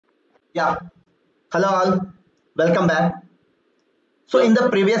Yeah, hello all, welcome back. So in the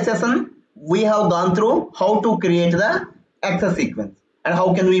previous session, we have gone through how to create the access sequence and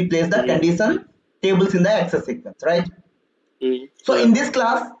how can we place the Mm, condition tables in the access sequence, right? So yeah. in this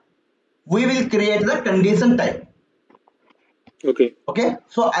class, we will create the condition type. Okay. Okay,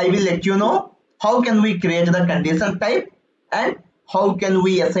 so I will let you know how can we create the condition type and how can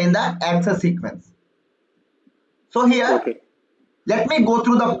we assign the access sequence. So here, Okay. let me go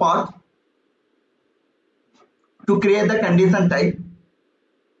through the path to create the condition type.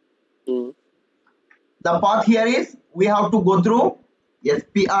 Mm, The path here is we have to go through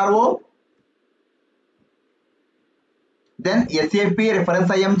SPRO, then SAP reference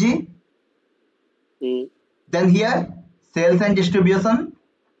IMG, mm, then here sales and distribution,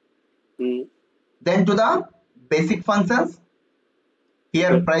 mm. then to the basic functions,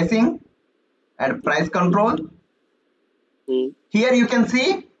 here Okay. pricing and price control. Mm, Here you can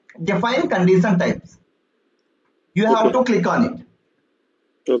see define condition types. You have okay. to click on it.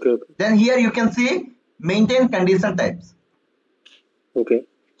 Okay. Okay. Then here you can see maintain condition types. Okay.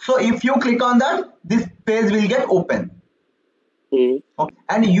 So if you click on that, this page will get open. Mm, Okay.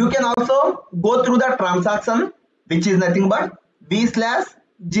 And you can also go through the transaction, which is nothing but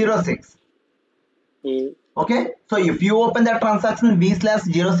V/06. mm, Okay, so if you open the transaction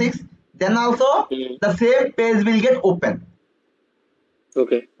V/06, then also mm. the same page will get open.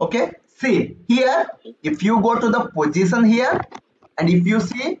 Okay. Okay, see here, if you go to the position here, and if you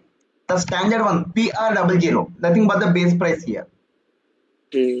see the standard one PR00, nothing but the base price here.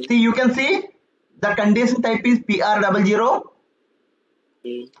 Mm, See, you can see the condition type is PR00,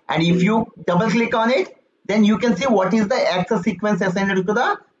 mm, and if mm, you double click on it, then you can see what is the access sequence assigned to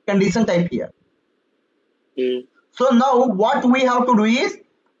the condition type here. mm, So now what we have to do is,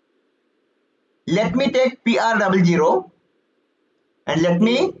 let me take PR00 and let mm,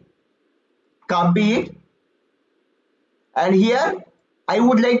 me copy it, and here I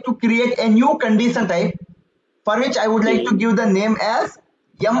would like to create a new condition type for which I would like mm. to give the name as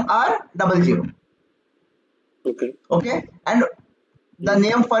MR00. Okay. Okay, and the Mm,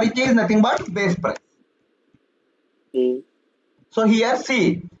 name for it is nothing but base price. mm, So here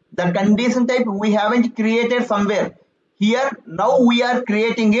see the condition type we haven't created somewhere. Here now we are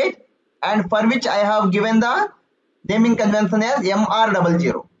creating it, and for which I have given the naming convention as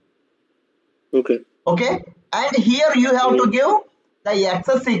MR00. okay. Okay, and here you have to Mm, give the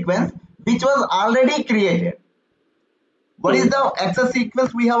access sequence which was already created. What is mm, the access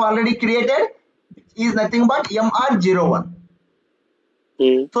sequence we have already created? Is nothing but MR01.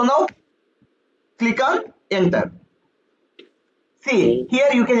 mm, So now click on enter. See mm. here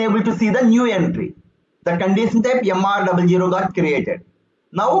you can able to see the new entry. The condition type MR00 got created.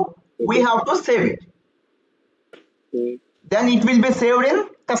 Now we Okay. have to save it. Mm, Then it will be saved in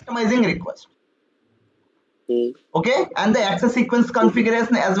customizing request. mm. Okay, and the access sequence Okay.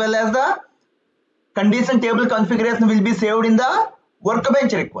 configuration as well as the condition table configuration will be saved in the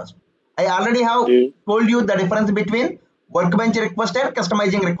workbench request. I already have Mm, told you the difference between workbench request and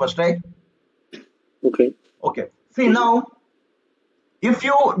customizing request, right? okay. Okay, see Mm, now if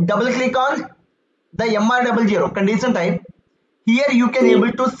you double click on the MR00 condition type, here you can mm.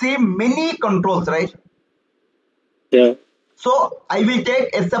 able to see many controls, right? Yeah. So I will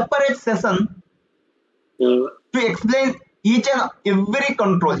take a separate session Mm, to explain each and every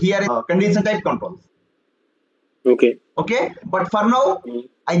control here in condition type controls. okay. Okay, but for now Mm,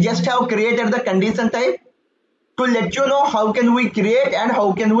 I just have created the condition type to let you know how can we create and how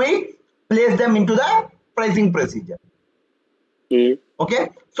can we place them into the pricing procedure. mm. Okay,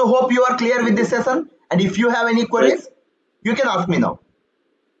 so hope you are clear with Okay. this session, and if you have any I, queries you can ask me now.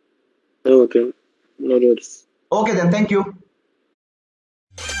 okay. No worries. Okay then, thank you.